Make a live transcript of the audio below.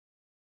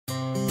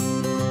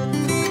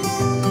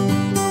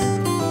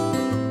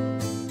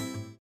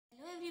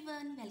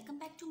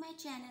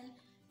channel.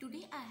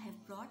 Today I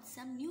have brought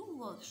some new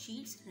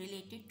worksheets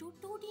related to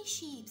 2D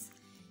shapes.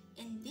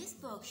 In this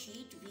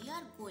worksheet we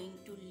are going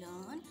to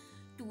learn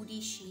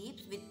 2D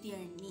shapes with their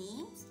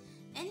names,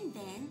 and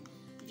then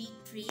we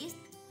trace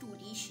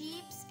 2D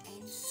shapes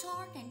and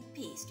sort and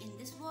paste in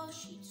this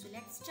worksheet. So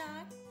let's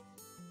start.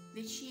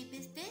 Which shape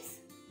is this?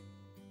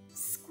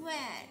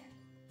 Square.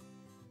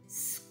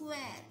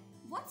 Square.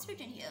 What's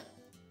written here?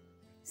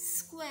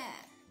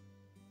 Square.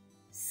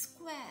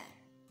 Square.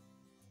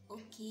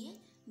 Okay,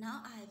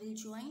 now I will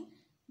join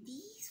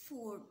these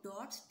 4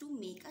 dots to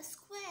make a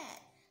square.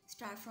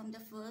 Start from the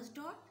first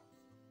dot.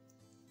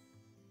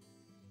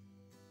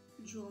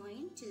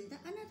 Join till the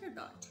another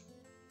dot.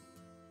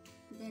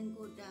 Then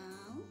go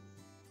down.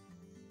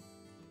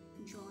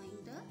 Join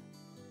the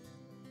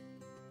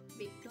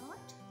big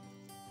dot.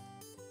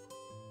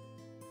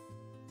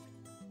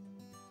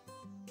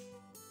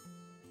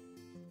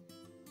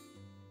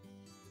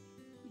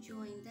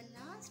 Join the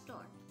last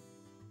dot.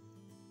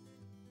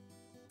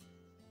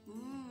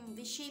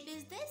 Which shape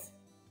is this?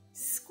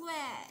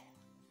 Square.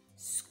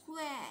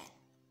 Square.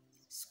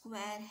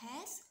 Square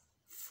has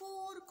 4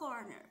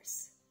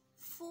 corners.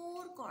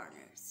 4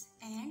 corners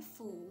and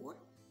 4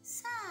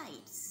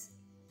 sides.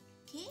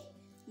 Okay.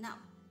 Now,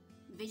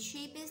 which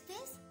shape is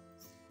this?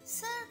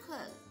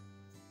 Circle.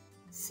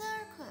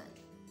 Circle.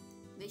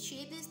 Which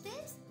shape is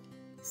this?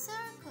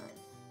 Circle.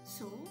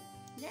 So,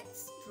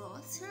 let's draw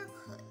a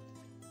circle.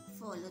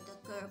 Follow the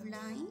curved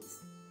lines.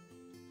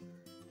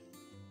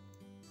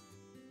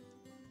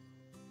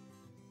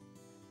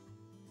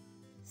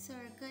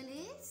 Circle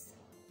is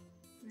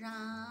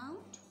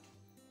round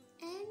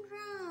and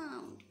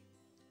round.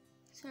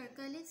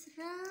 Circle is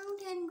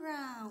round and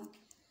round.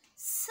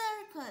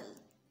 Circle.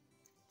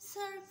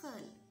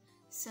 Circle.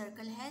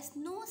 Circle has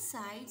no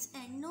sides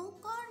and no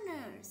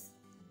corners.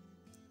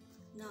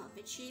 Now,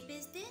 which shape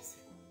is this?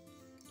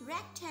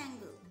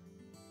 Rectangle.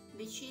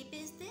 Which shape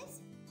is this?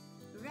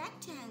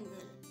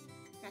 Rectangle.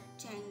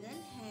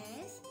 Rectangle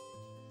has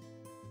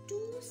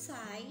 2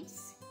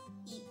 sides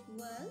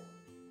equal.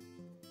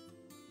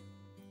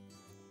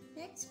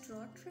 Let's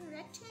draw a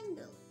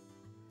rectangle.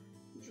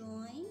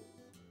 Join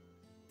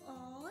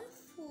all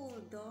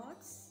 4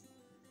 dots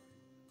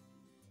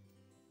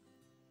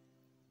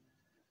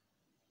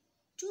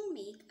to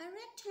make a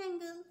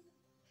rectangle.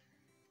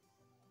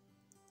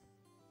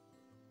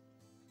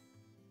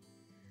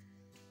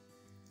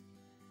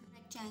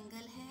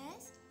 Rectangle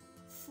has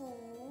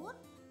 4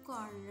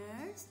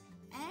 corners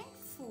and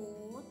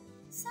 4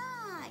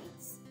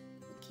 sides.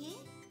 Okay.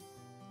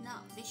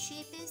 Now, which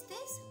shape is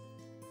this?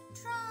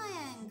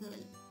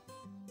 Triangle.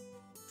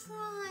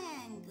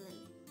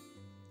 Triangle.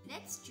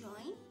 Let's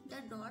join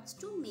the dots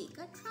to make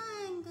a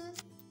triangle.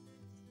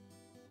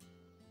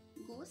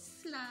 Go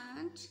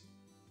slant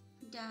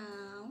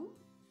down,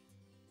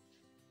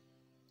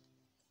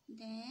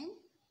 then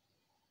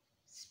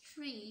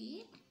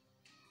straight,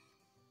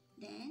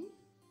 then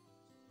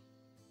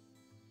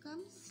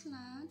come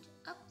slant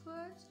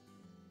upwards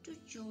to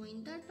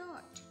join the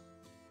dot.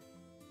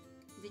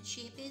 Which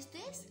shape is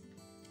this?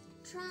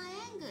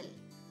 Triangle.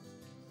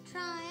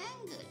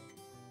 Triangle.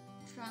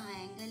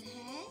 Triangle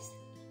has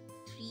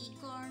 3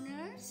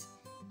 corners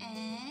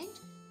and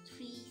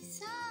 3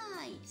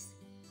 sides.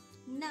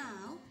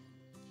 Now,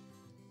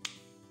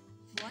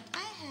 what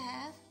I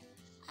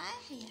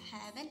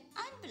have an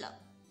envelope.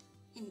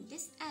 In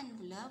this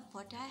envelope,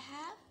 what I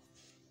have?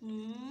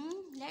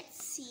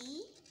 Let's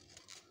see.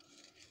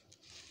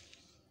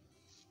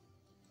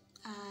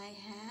 I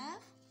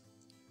have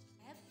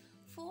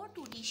 4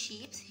 2D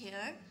shapes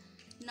here.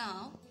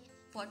 Now,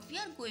 what we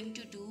are going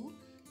to do,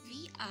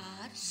 we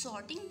are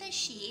sorting the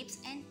shapes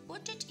and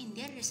put it in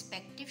their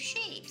respective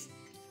shapes.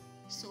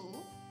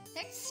 So,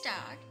 let's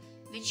start.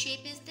 Which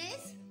shape is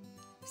this?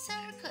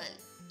 Circle.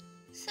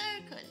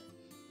 Circle.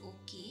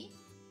 Okay.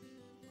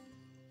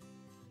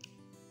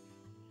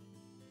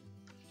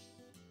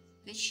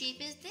 Which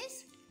shape is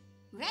this?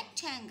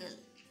 Rectangle.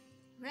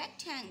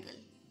 Rectangle.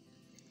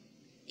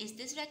 Is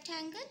this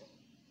rectangle?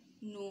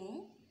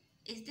 No.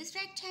 Is this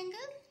rectangle?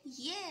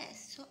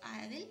 Yes. So,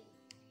 I will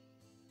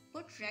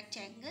put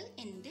rectangle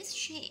in this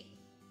shape.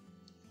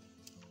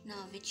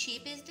 Now, which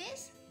shape is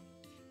this?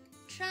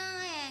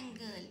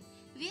 Triangle.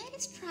 Where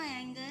is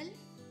triangle?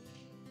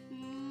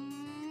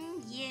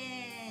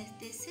 Yes,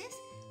 this is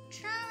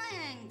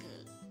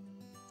triangle.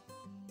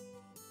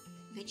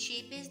 Which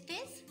shape is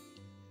this?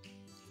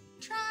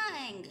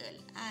 Triangle.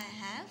 I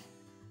have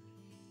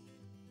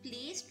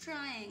placed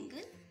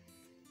triangle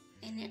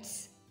in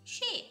its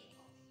shape.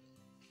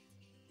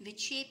 Which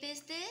shape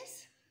is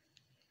this?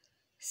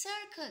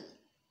 Circle.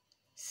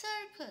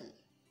 Circle.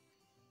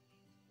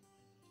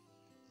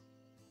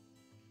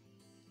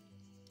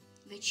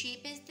 Which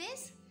shape is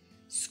this?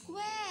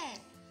 Square.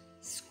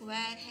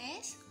 Square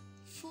has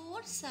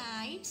 4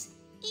 sides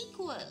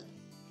equal.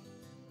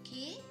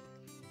 Okay.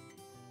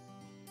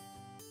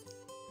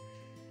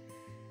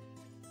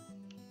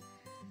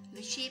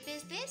 Which shape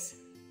is this?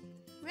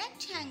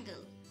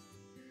 Rectangle.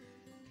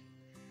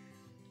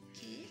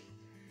 Okay.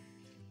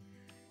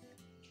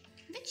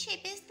 Which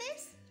shape is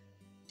this?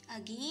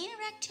 again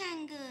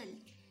rectangle.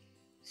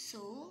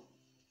 So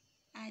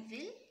I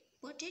will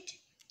put it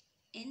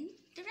in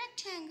the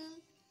rectangle.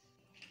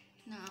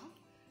 Now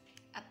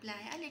apply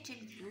a little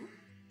glue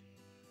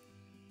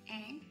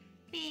and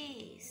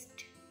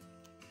paste.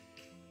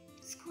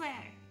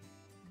 Square.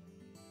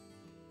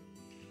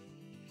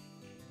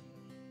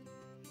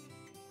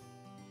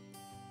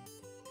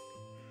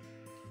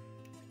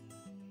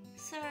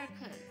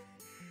 Circle.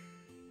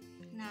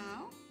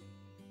 Now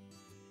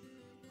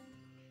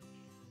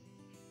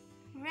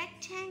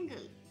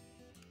rectangle.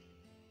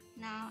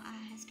 Now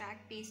I start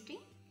pasting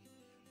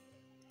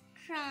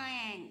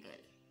triangle.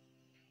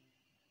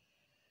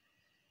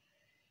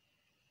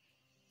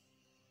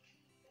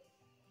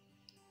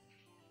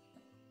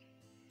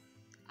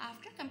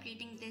 After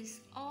completing this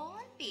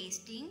all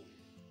pasting,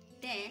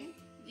 then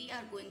we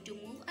are going to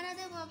move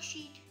another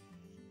worksheet.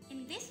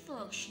 In this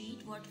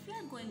worksheet, what we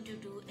are going to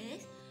do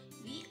is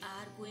we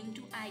are going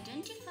to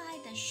identify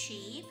the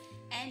shape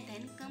and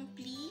then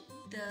complete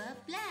the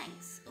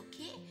blanks.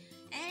 Okay,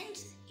 and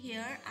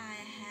here I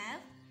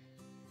have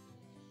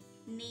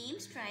name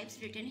stripes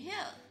written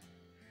here.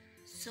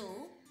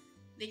 So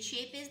which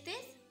shape is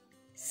this?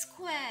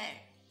 Square.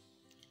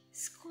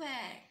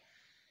 Square.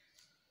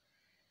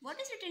 What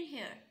is written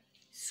here?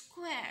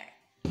 Square.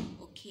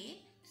 Okay,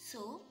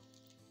 so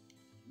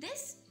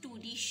this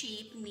 2D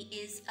shape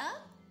is a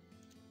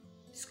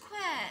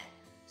square.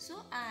 So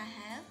I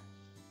have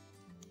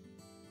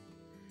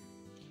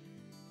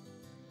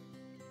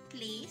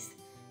placed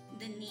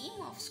the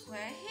name of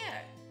square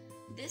here.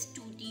 This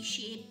 2D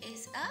shape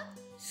is a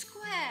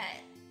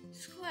square.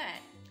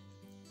 Square.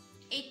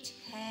 It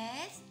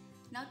has,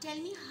 now tell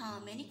me how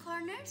many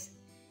corners?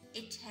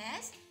 It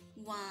has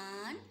 1,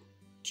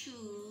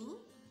 2,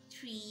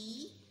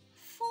 3,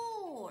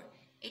 4.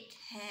 It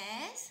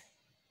has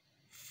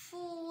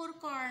 4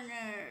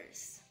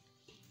 corners.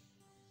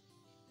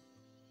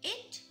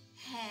 It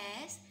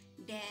has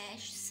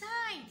dash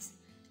sides.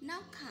 Now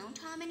count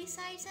how many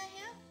sides are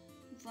here.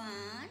 1,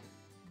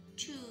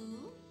 2,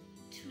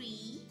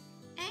 3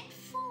 and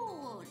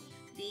 4.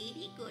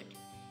 Very good.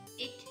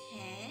 It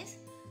has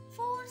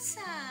 4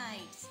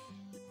 sides.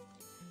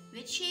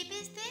 Which shape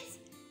is this?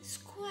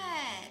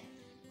 Square.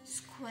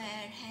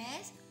 Square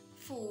has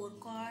 4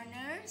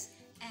 corners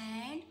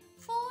and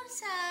 4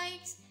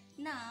 sides.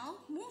 Now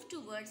move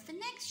towards the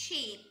next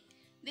shape.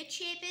 Which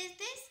shape is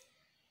this?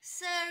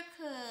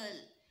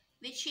 Circle.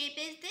 Which shape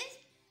is this?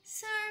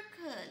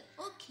 Circle.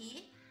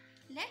 Okay,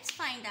 let's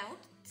find out.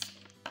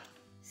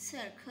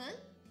 Circle.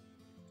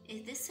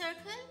 Is this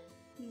circle?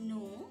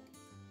 No.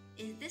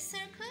 Is this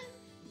circle?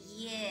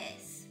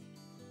 Yes.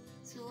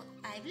 So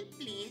I will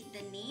place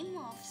the name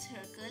of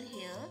circle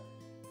here.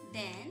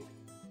 Then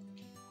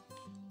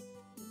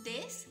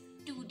this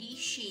 2D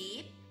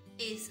shape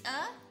is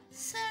a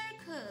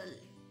circle.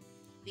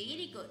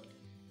 Very good.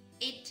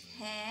 It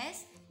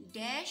has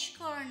dash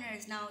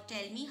corners. Now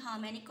tell me how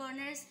many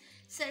corners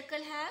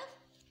circle have?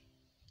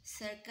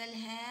 Circle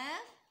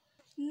have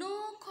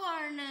no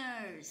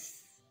corners.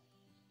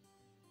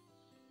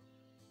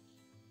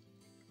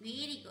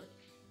 Very good.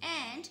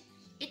 And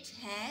it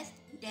has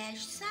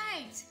dash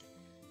sides.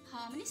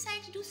 How many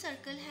sides do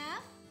circle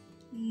have?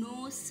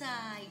 No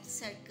sides.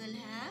 Circle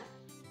have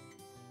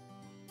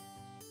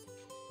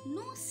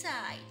no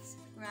sides,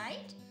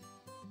 right?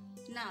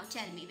 Now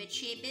tell me which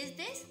shape is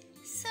this?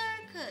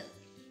 Circle.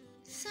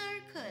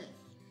 Circle.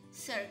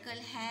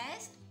 Circle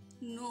has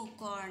no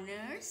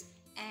corners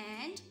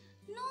and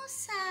no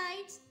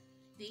sides.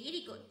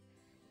 Very good.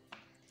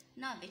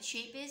 Now which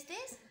shape is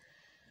this?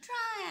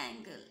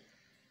 Triangle.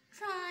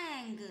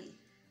 Triangle.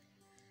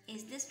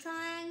 Is this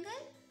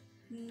triangle?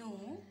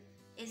 No.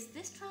 Is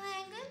this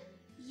triangle?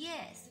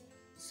 Yes.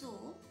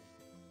 So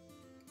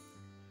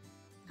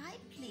I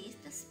place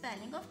the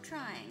spelling of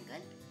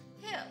triangle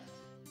here.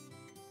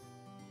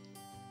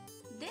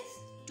 This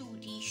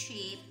 2D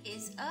shape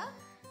is a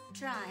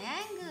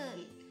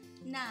triangle.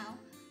 Now,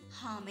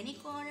 how many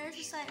corners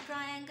does a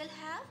triangle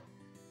have?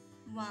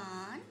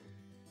 1,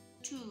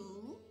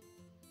 2,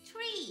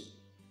 3.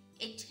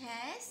 It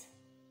has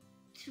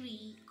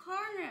 3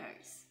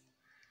 corners.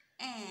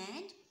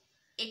 And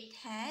it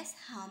has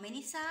how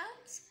many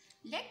sides?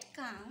 Let's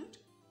count.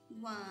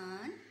 1,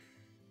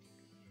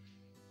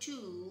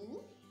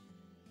 2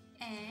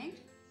 and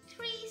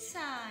 3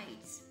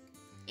 sides.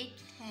 It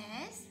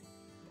has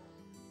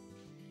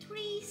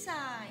 3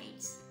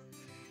 sides.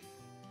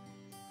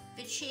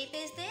 Which shape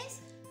is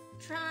this?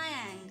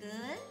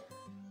 Triangle,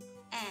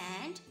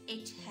 and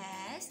it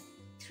has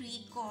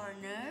 3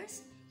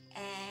 corners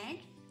and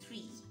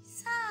 3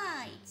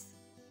 sides.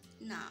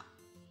 Now,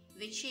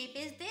 which shape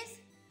is this?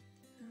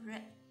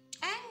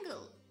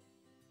 Rectangle.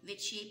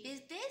 Which shape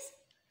is this?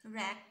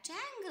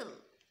 Rectangle.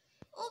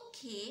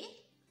 Okay.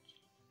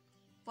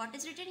 What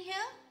is written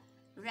here?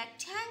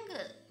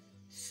 Rectangle.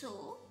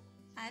 So,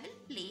 I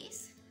will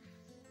place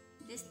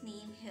this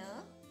name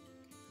here.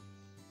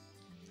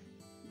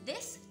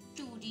 This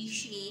 2D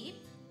shape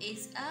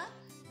is a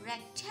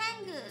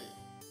rectangle.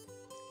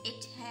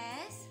 It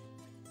has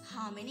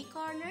how many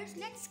corners?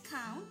 Let's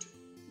count.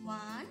 1,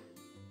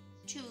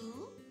 2,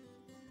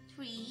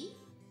 3,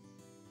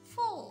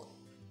 4.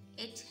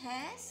 It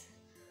has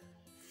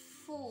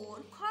 4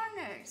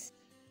 corners.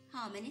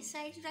 How many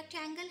sides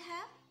rectangle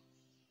have?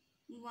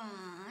 1,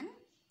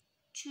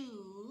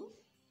 2,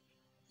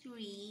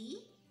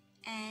 3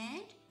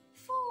 and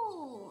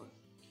 4.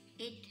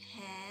 It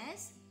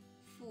has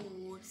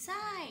 4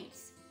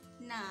 sides.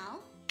 Now,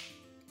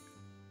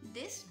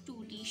 this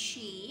 2D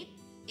shape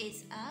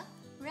is a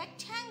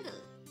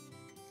rectangle.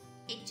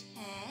 It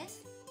has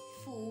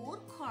 4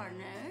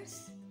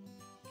 corners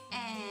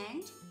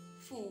and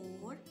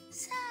 4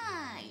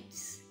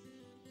 sides.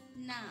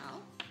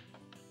 Now,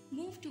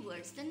 move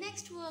towards the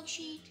next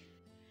worksheet.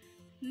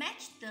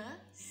 Match the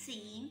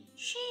same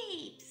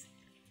shapes.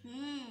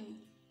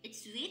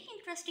 It's very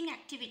interesting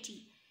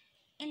activity.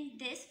 In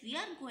this, we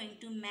are going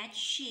to match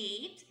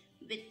shapes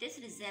with this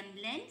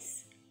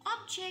resemblance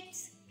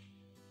objects.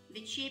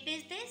 Which shape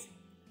is this?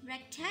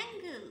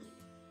 Rectangle.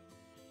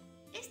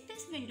 Is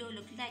this window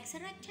look like a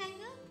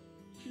rectangle?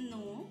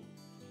 No.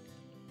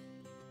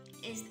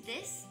 Is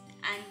this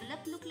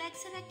envelope look like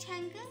a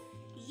rectangle?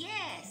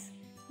 Yes.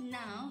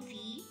 Now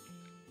we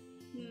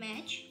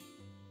match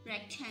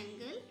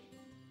rectangle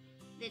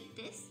with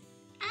this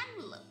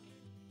envelope.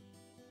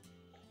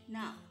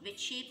 Now, which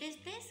shape is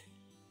this?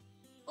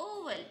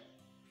 Oval.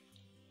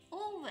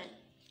 Oval.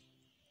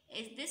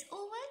 Is this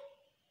oval?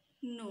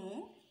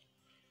 No.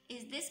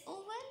 Is this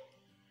oval?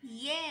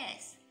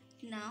 Yes.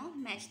 Now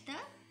match the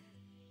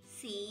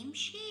same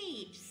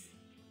shapes.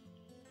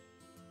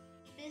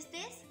 Is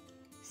this?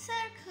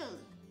 Circle.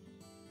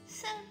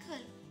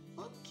 Circle.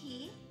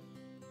 Okay.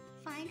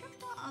 Find out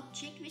the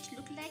object which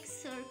look like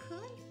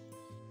circle.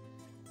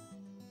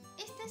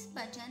 Is this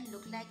button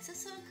look like a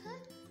circle?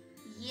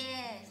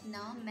 Yes.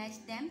 Now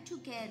match them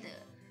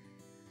together.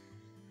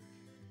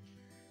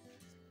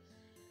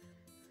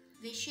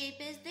 Which shape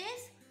is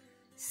this?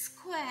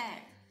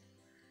 Square.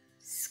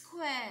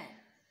 Square.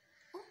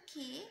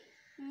 Okay.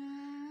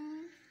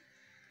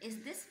 Is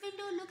this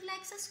window look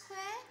like a square?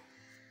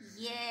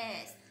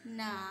 Yes.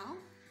 Now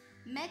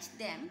match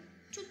them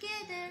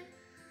together.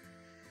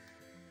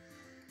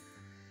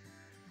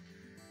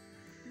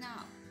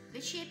 Now,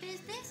 which shape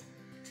is this?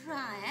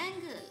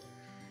 Triangle.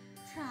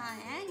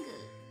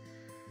 Triangle.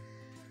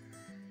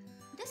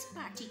 This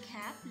party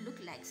cap look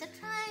like a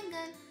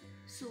triangle.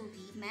 So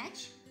we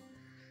match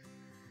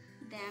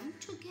them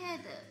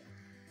together.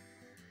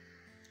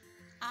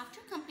 After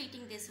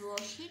completing this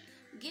worksheet,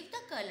 give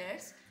the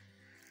colors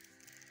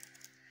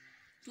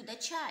to the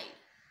child.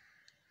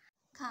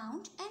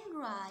 Count and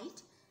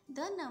write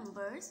the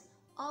numbers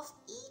of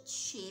each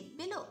shape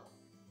below.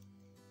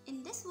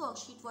 In this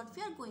worksheet, what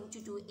we are going to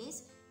do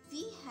is,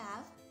 we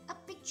have a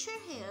picture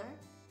here.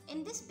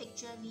 In this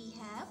picture, we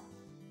have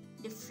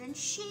different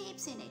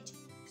shapes in it.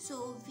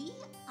 So we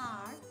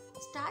are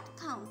start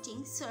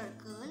counting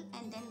circle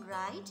and then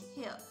write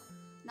here.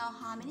 Now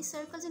how many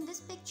circles in this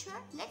picture?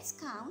 Let's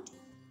count.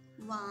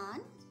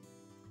 1,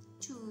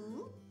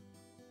 2,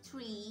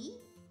 3,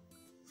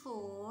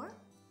 4,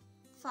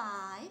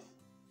 5,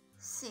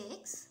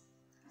 6,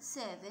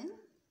 7,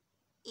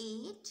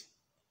 8,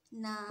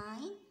 9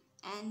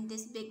 and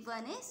this big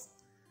one is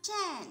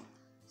 10.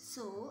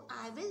 So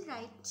I will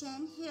write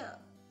 10 here.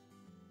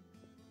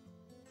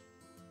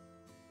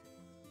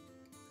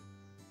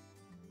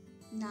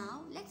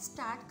 Now let's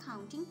start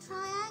counting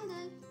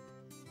triangle.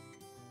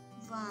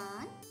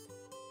 1,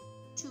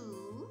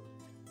 2,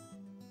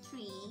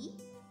 3,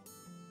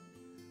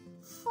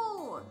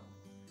 4.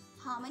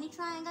 How many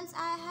triangles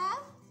I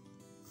have?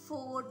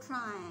 4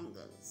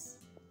 triangles.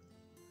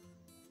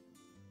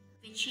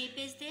 Which shape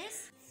is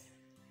this?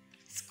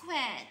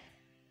 Square.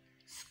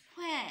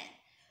 Square.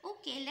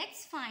 Okay,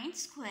 let's find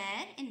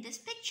square in this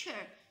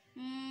picture.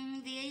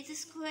 Where is the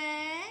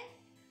square?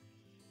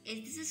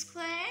 Is this a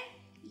square?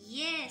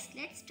 Yes,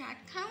 let's start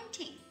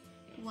counting.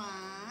 1,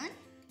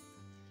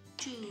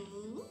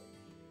 2,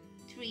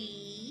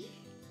 3,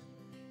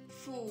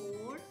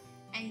 4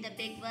 and the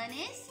big one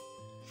is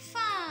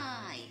 5.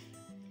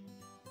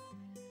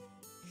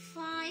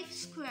 5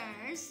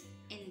 squares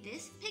in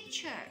this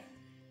picture.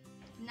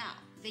 Now,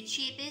 which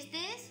shape is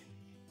this?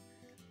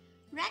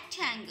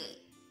 Rectangle.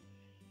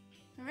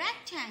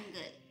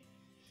 Rectangle.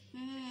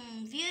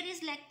 Where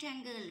is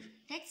rectangle?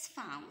 Let's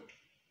found.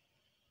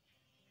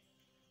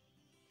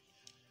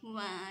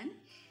 1,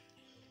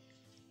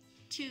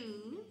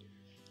 2,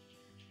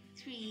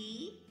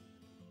 3,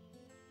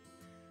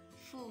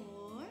 4,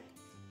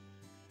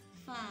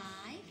 5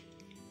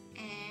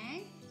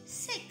 and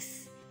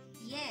 6.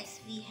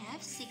 Yes, we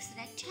have 6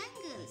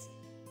 rectangles.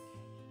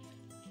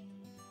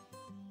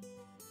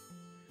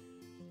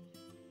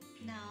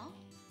 Now,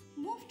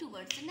 move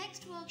towards the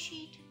next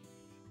worksheet.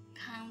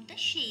 Count the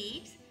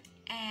shapes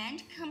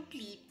and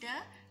complete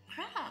the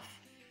graph.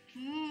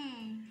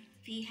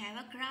 We have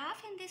a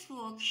graph in this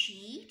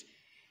worksheet.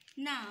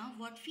 Now,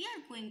 what we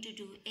are going to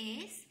do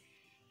is,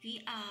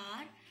 we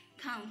are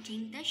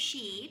counting the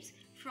shapes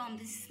from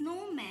the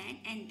snowman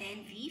and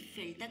then we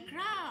fill the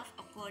graph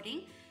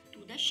according to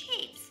the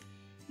shapes.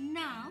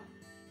 Now,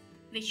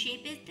 Which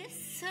shape is this?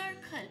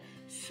 Circle.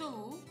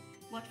 So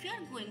what we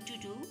are going to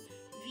do,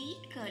 we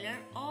color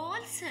all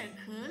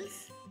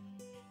circles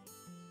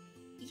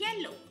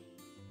yellow.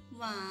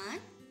 1,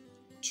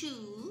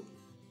 2,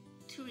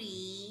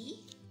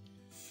 3,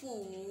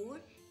 4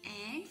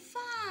 and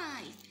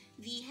 5.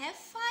 We have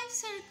 5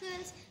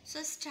 circles.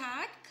 So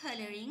start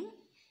coloring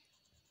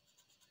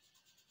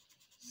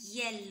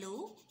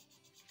yellow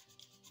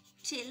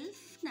till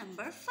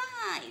number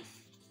 5.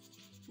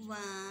 1,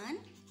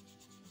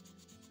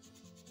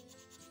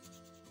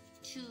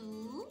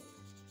 2,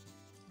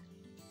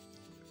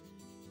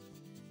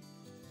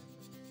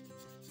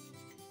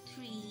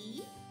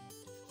 3,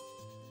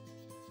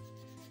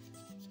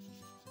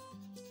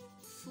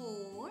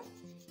 4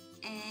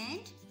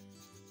 and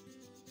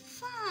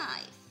 5.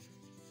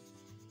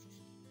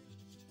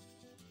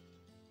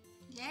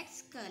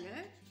 Let's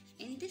color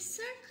in this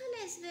circle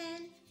as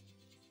well.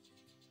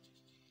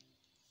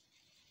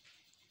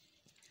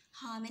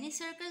 How many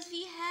circles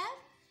we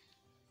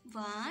have?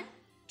 1,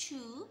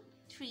 2,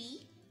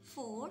 3,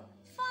 4,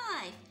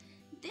 5.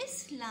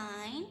 This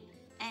line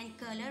and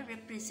color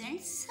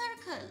represents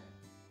circle.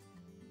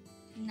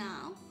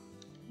 Now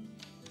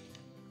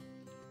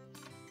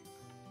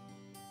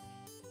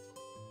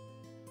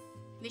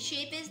which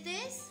shape is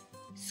this?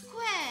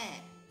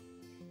 Square.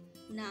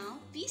 Now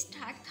we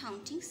start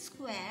counting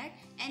square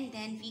and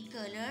then we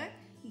color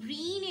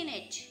green in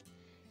it.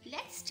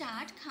 Let's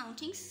start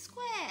counting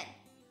square.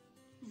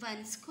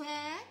 1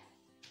 square,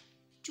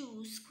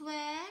 2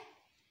 square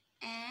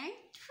and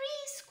 3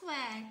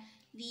 square.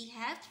 We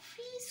have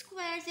 3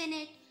 squares in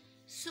it.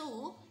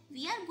 So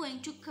we are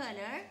going to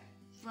color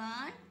 1,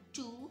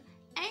 2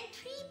 and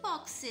 3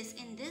 boxes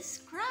in this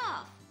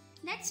graph.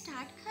 Let's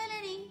start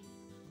coloring.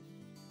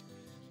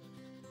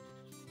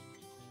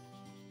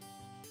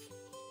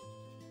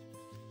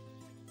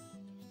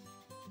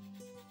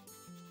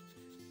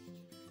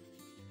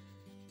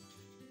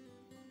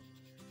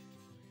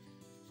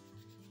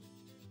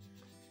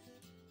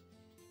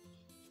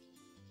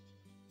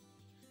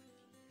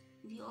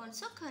 We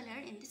also color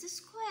in this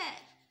square.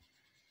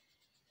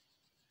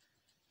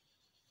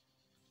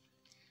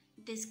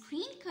 This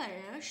green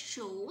color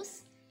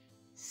shows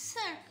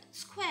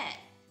square.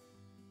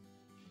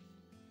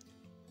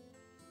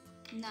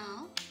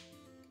 Now,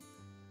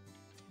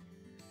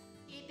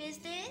 shape is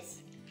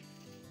this?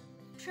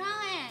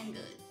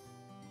 Triangle.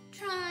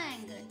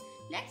 Triangle.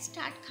 Let's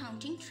start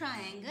counting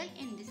triangle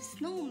in this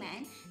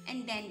snowman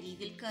and then we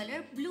will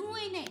color blue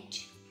in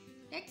it.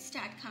 Let's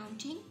start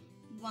counting.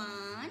 1,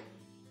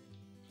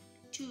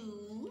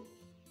 2,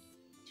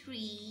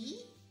 3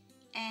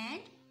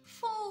 and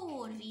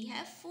 4. We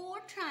have 4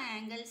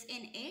 triangles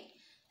in it.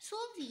 So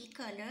we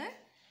color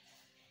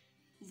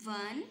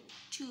 1,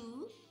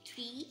 2,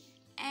 3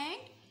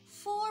 and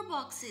 4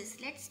 boxes.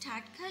 Let's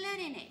start color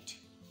in it.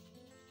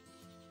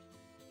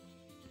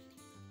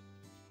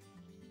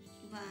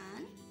 1,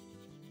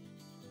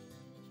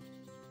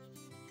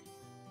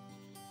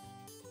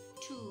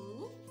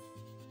 2,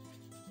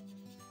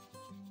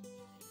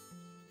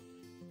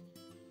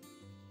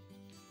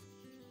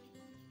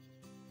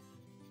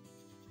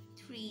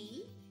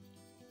 3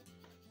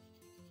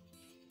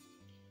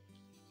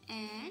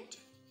 and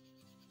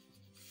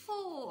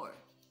 4.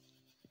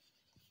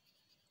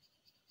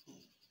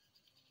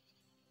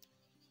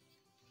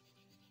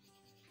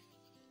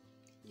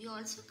 We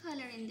also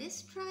color in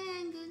this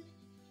triangle.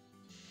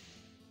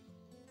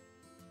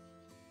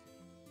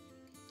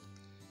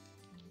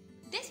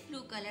 This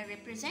blue color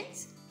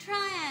represents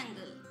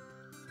triangle.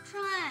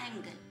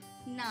 Triangle.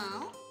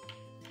 Now,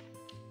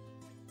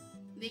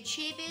 which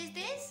shape is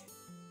this?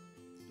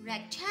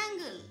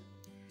 Rectangle.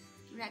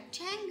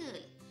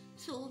 Rectangle.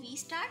 So we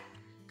start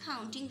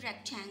counting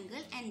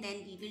rectangle and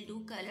then we will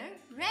do color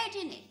red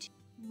in it.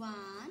 1,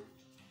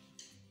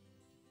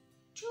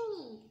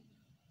 2.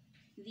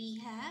 We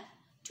have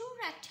 2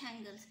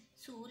 rectangles.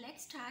 So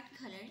let's start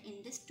color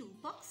in these 2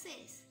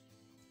 boxes.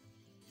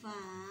 1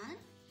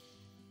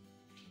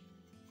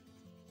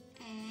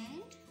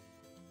 and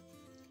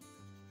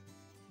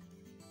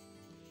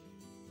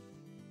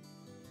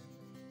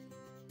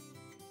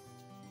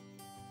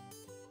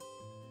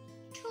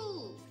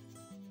 2.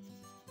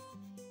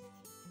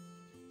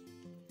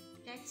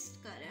 Let's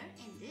color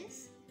in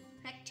this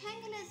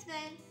rectangle as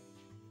well.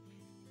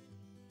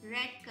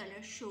 Red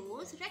color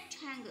shows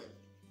rectangle.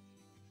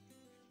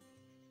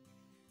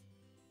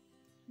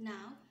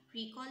 Now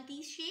recall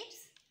these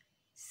shapes: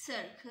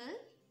 circle,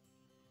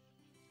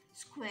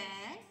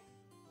 square,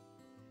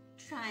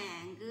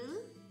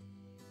 triangle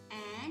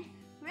and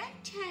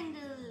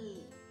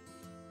rectangle.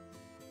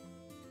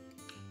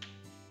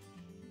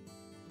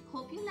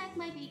 Hope you like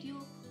my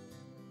video.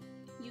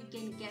 You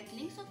can get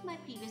links of my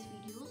previous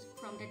videos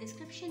from the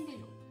description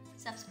below.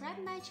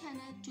 Subscribe my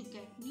channel to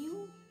get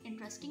new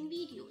interesting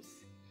videos.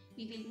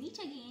 We will meet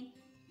again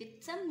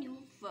with some new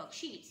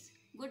worksheets.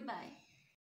 Goodbye.